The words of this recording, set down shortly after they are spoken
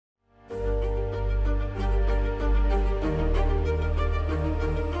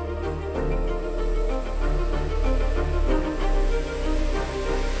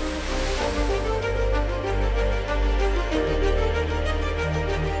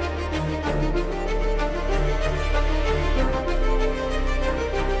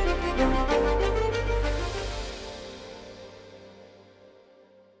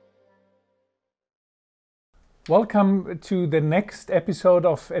Welcome to the next episode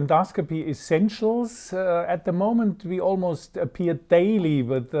of Endoscopy Essentials. At the moment, we almost appear daily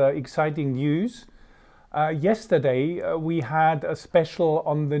with exciting news. Yesterday, we had a special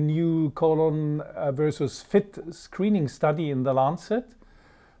on the new colon versus FIT screening study in the Lancet.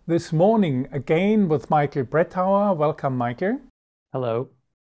 This morning, again with Michael Brettauer. Welcome, Michael. Hello.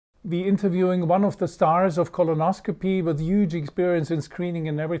 We're interviewing one of the stars of colonoscopy with huge experience in screening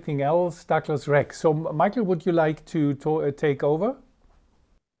and everything else, Douglas Rex. So, Michael, would you like to take over?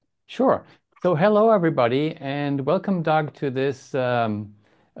 Sure. So, hello everybody, and welcome, Doug, to this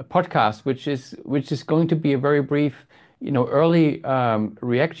podcast, which is going to be a very brief, early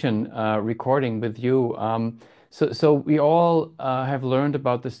reaction recording with you. So we all have learned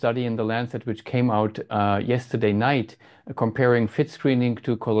about the study in the Lancet, which came out yesterday night, comparing FIT screening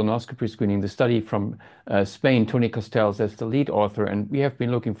to colonoscopy screening. The study from Spain, Tony Castells as the lead author, and we have been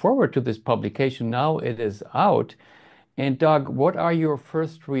looking forward to this publication. Now it is out. And Doug, what are your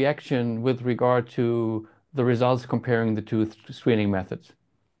first reaction with regard to the results comparing the two screening methods?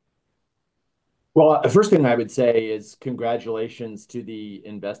 Well, the first thing I would say is congratulations to the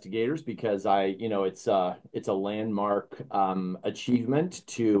investigators because it's a landmark achievement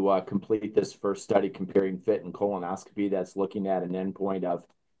to complete this first study comparing FIT and colonoscopy that's looking at an endpoint of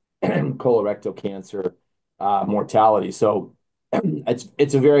colorectal cancer mortality. So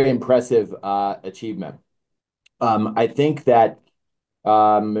it's a very impressive achievement. I think that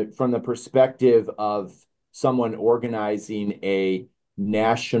from the perspective of someone organizing a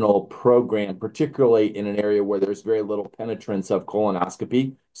national program, particularly in an area where there's very little penetrance of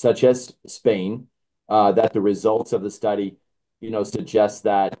colonoscopy, such as Spain, that the results of the study, suggest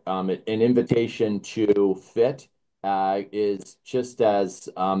that an invitation to FIT is just as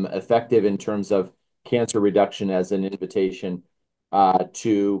effective in terms of cancer reduction as an invitation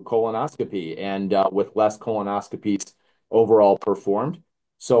to colonoscopy, and with less colonoscopies overall performed.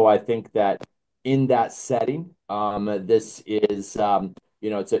 So I think that in that setting, this is,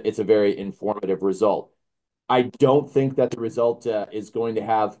 it's a very informative result. I don't think that the result is going to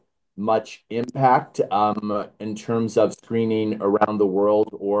have much impact in terms of screening around the world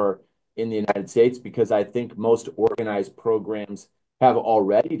or in the United States, because I think most organized programs have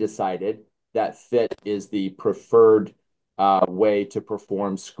already decided that FIT is the preferred way to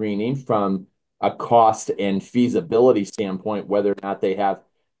perform screening from a cost and feasibility standpoint, whether or not they have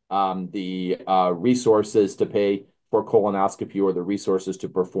the resources to pay for colonoscopy or the resources to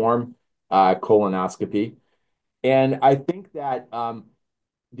perform colonoscopy. And I think that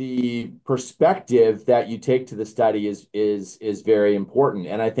the perspective that you take to the study is very important.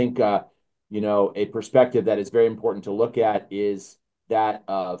 And I think a perspective that is very important to look at is that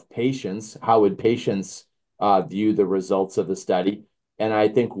of patients. How would patients view the results of the study? And I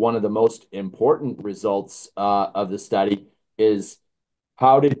think one of the most important results of the study is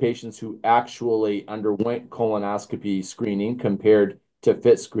how did patients who actually underwent colonoscopy screening compared to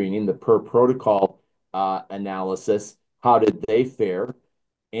FIT screening, the per protocol analysis, how did they fare?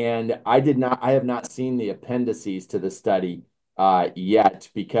 And I have not seen the appendices to the study yet,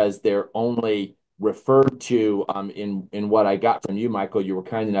 because they're only referred to in what I got from you, Michael. You were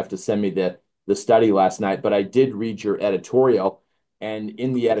kind enough to send me the study last night, but I did read your editorial. And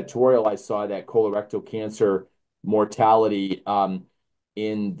in the editorial, I saw that colorectal cancer mortality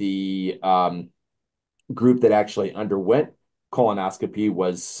in the group that actually underwent colonoscopy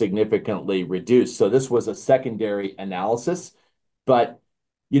was significantly reduced. So this was a secondary analysis. But,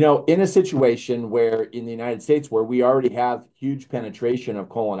 in a situation where in the United States, where we already have huge penetration of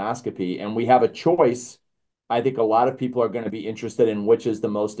colonoscopy and we have a choice, I think a lot of people are going to be interested in which is the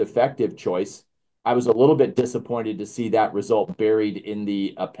most effective choice. I was a little bit disappointed to see that result buried in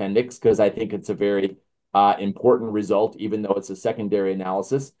the appendix, because I think it's a very important result, even though it's a secondary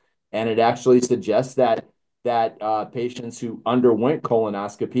analysis. And it actually suggests that patients who underwent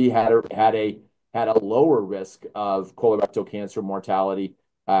colonoscopy had a lower risk of colorectal cancer mortality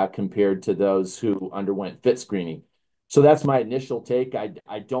compared to those who underwent FIT screening. So that's my initial take.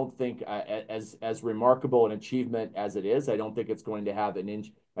 I don't think, as remarkable an achievement as it is, I don't think it's going to have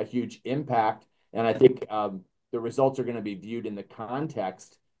a huge impact. And I think the results are going to be viewed in the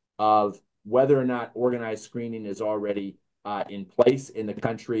context of whether or not organized screening is already in place in the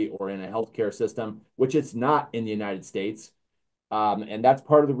country or in a healthcare system, which it's not in the United States. And that's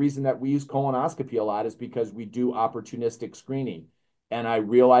part of the reason that we use colonoscopy a lot, is because we do opportunistic screening. And I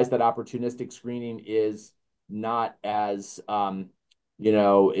realize that opportunistic screening is not as,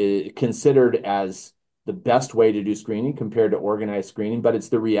 considered as the best way to do screening compared to organized screening, but it's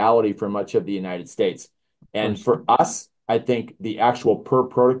the reality for much of the United States. And for us, I think the actual per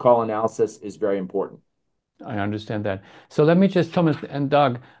protocol analysis is very important. I understand that. So let me just, Thomas and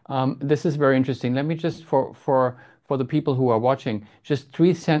Doug, this is very interesting. Let me just, for the people who are watching, just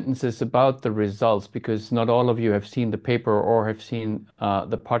 3 sentences about the results, because not all of you have seen the paper or have seen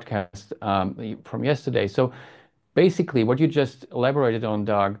the podcast from yesterday. So basically, what you just elaborated on,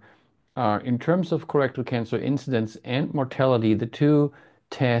 Doug, in terms of colorectal cancer incidence and mortality, the two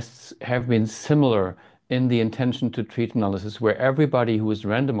tests have been similar in the intention to treat analysis, where everybody who was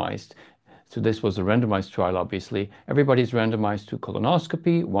randomized, so this was a randomized trial, obviously, everybody's randomized to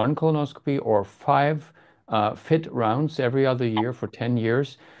colonoscopy, one colonoscopy, or five FIT rounds every other year for 10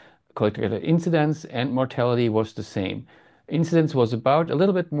 years. Colorectal incidence and mortality was the same. Incidence was about a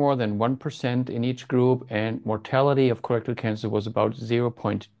little bit more than 1% in each group, and mortality of colorectal cancer was about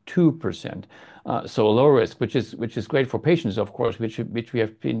 0.2%. So low risk, which is great for patients, of course, which we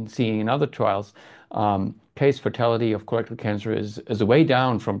have been seeing in other trials. Case fatality of colorectal cancer is way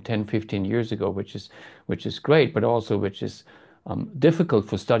down from 10, 15 years ago, which is great, but also which is difficult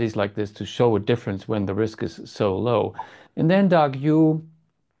for studies like this to show a difference when the risk is so low. And then, Doug, you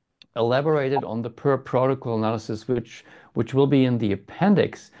elaborated on the per protocol analysis, which will be in the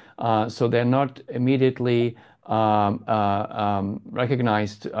appendix. So they're not immediately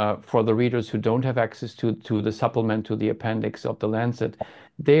recognized for the readers who don't have access to the supplement, to the appendix of the Lancet.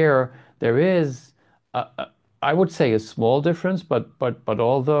 There is, I would say, a small difference, but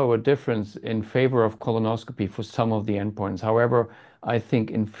although a difference in favor of colonoscopy for some of the endpoints. However, I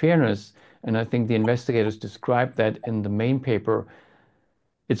think in fairness, and I think the investigators described that in the main paper,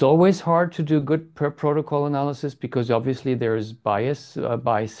 it's always hard to do good per protocol analysis because obviously there is bias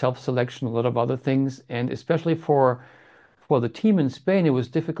by self-selection, a lot of other things, and especially for the team in Spain, it was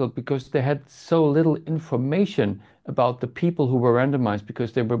difficult because they had so little information about the people who were randomized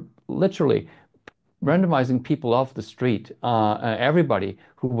because they were literally randomizing people off the street. Everybody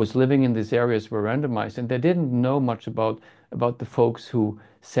who was living in these areas were randomized, and they didn't know much about the folks who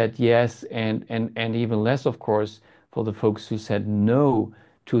said yes, and even less, of course, for the folks who said no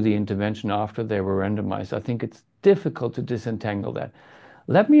to the intervention after they were randomized. I think it's difficult to disentangle that.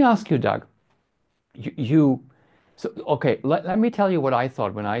 Let me ask you, Doug, so okay, let me tell you what I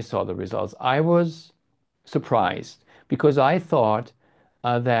thought when I saw the results. I was surprised because I thought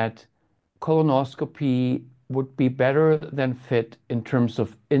that colonoscopy would be better than FIT in terms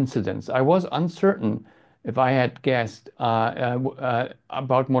of incidence. I was uncertain if I had guessed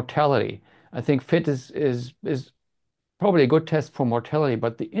about mortality. I think FIT is probably a good test for mortality,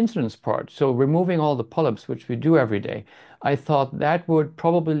 but the incidence part, so removing all the polyps, which we do every day, I thought that would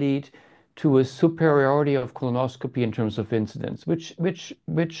probably lead to a superiority of colonoscopy in terms of incidence, which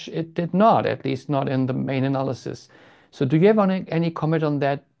it did not, at least not in the main analysis. So do you have any comment on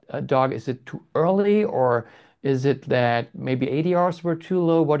that, Doug? Is it too early, or is it that maybe ADRs were too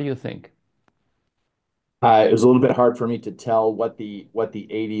low? What do you think? It was a little bit hard for me to tell what the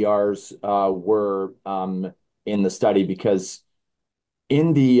ADRs were in the study because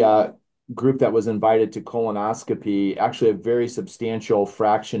in the group that was invited to colonoscopy, actually a very substantial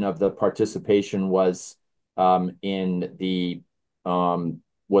fraction of the participation was in the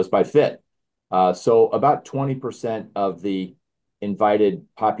was by FIT. So about 20% of the invited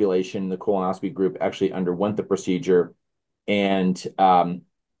population in the colonoscopy group actually underwent the procedure, and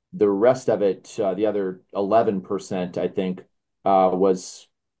the rest of it, the other 11%, I think, was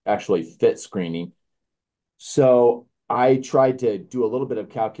actually FIT screening. So I tried to do a little bit of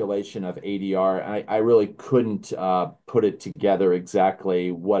calculation of ADR. I really couldn't put it together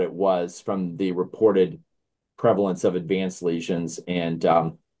exactly what it was from the reported prevalence of advanced lesions and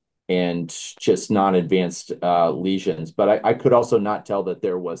just non-advanced lesions. But I could also not tell that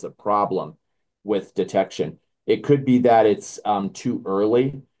there was a problem with detection. It could be that it's too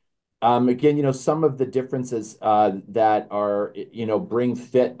early. Again, some of the differences that are, bring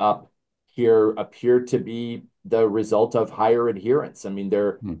FIT up here appear to be the result of higher adherence. I mean,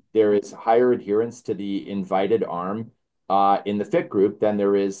 there is higher adherence to the invited arm in the FIT group than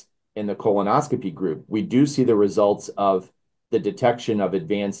there is in the colonoscopy group. We do see the results of the detection of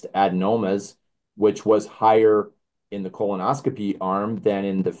advanced adenomas, which was higher in the colonoscopy arm than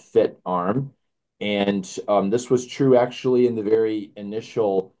in the FIT arm. And this was true actually in the very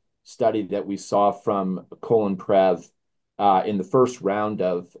initial study that we saw from ColonPrev in the first round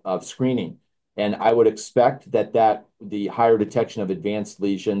of screening. And I would expect that the higher detection of advanced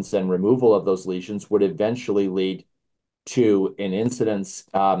lesions and removal of those lesions would eventually lead to an incidence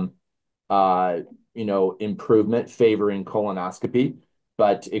improvement favoring colonoscopy,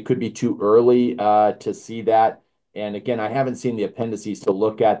 but it could be too early to see that. And again, I haven't seen the appendices to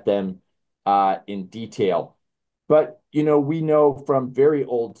look at them in detail. But we know from very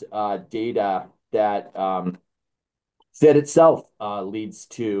old data that FIT itself leads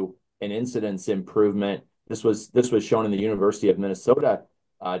to an incidence improvement. This was shown in the University of Minnesota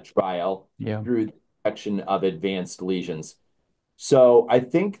trial through the detection of advanced lesions. So I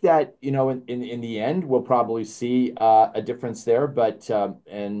think that, in the end, we'll probably see a difference there, but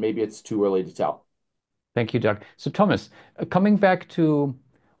and maybe it's too early to tell. Thank you, Doug. So Thomas, coming back to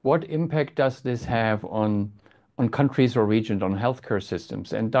what impact does this have on countries or regions, on healthcare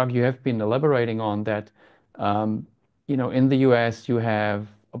systems? And Doug, you have been elaborating on that. In the US, you have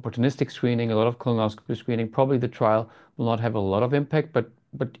opportunistic screening, a lot of colonoscopy screening. Probably the trial will not have a lot of impact, but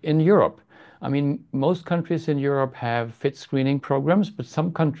in Europe, I mean, most countries in Europe have FIT screening programs, but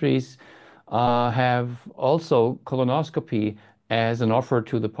some countries have also colonoscopy as an offer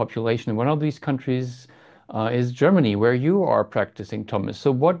to the population. One of these countries is Germany, where you are practicing, Thomas.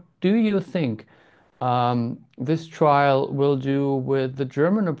 So what do you think this trial will do with the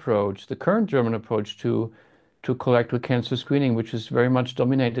German approach, the current German approach to colorectal cancer screening, which is very much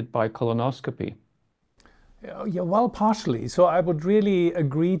dominated by colonoscopy? Yeah, well, partially. So I would really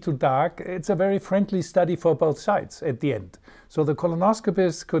agree to Doug. It's a very friendly study for both sides at the end. So the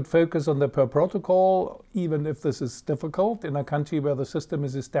colonoscopists could focus on the per protocol, even if this is difficult in a country where the system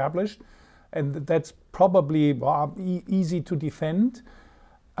is established. And that's probably easy to defend.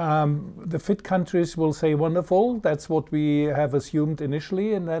 The FIT countries will say, wonderful, that's what we have assumed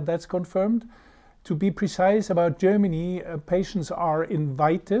initially, and that's confirmed. To be precise about Germany, patients are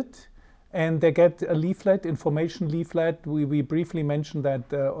invited and they get a leaflet, information leaflet. We briefly mentioned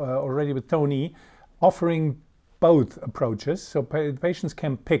that already with Tony, offering both approaches. So patients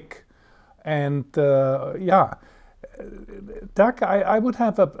can pick. And Doug, I would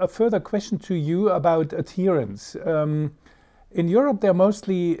have a further question to you about adherence. In Europe, they're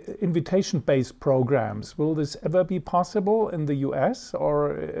mostly invitation-based programs. Will this ever be possible in the US,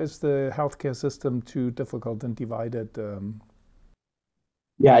 or is the healthcare system too difficult and divided?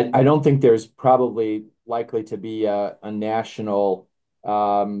 Yeah, I don't think there's probably likely to be a national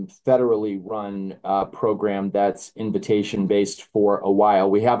federally run program that's invitation-based for a while.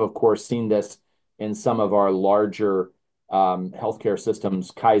 We have, of course, seen this in some of our larger healthcare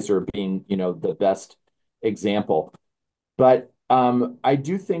systems, Kaiser being, the best example. But I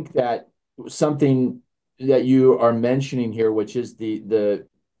do think that something that you are mentioning here, which is the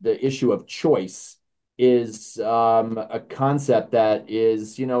issue of choice, is a concept that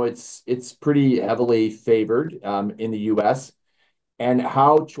is, it's pretty heavily favored in the US, and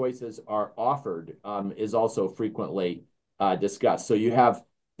how choices are offered is also frequently discussed. So you have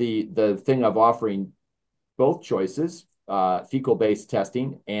the thing of offering both choices, fecal-based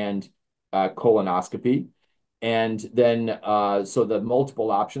testing and colonoscopy. And then, so the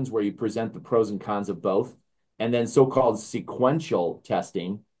multiple options where you present the pros and cons of both, and then so-called sequential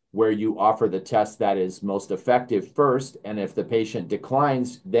testing, where you offer the test that is most effective first, and if the patient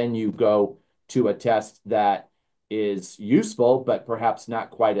declines, then you go to a test that is useful, but perhaps not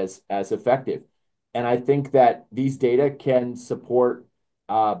quite as effective. And I think that these data can support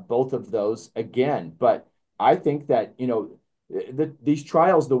both of those again. But I think that, these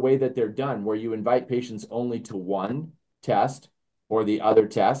trials, the way that they're done, where you invite patients only to one test or the other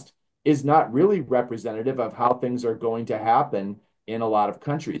test, is not really representative of how things are going to happen in a lot of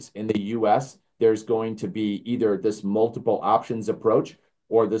countries. In the US, there's going to be either this multiple options approach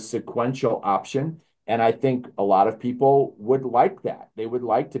or the sequential option. And I think a lot of people would like that. They would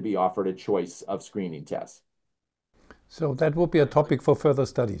like to be offered a choice of screening tests. So that would be a topic for further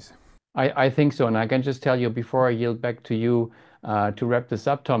studies. I think so. And I can just tell you before I yield back to you to wrap this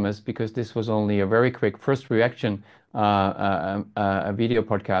up, Thomas, because this was only a very quick first reaction, a video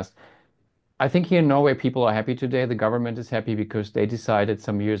podcast. I think here in Norway, people are happy today. The government is happy because they decided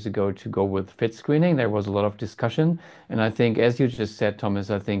some years ago to go with FIT screening. There was a lot of discussion. And I think, as you just said, Thomas,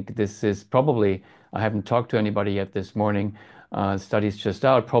 I think this is probably, I haven't talked to anybody yet this morning, studies just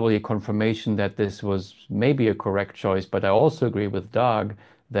out, probably a confirmation that this was maybe a correct choice. But I also agree with Doug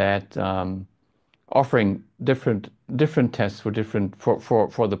that offering different tests for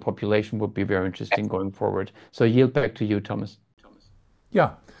the population would be very interesting going forward. So yield back to you, Thomas.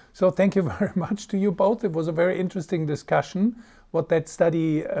 Yeah. So thank you very much to you both. It was a very interesting discussion, what that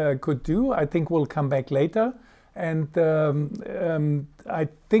study could do. I think we'll come back later. And I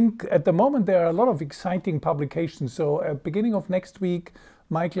think at the moment there are a lot of exciting publications. So at the beginning of next week,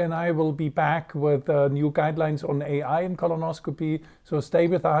 Michael and I will be back with new guidelines on AI in colonoscopy. So stay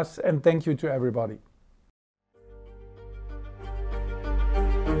with us, and thank you to everybody.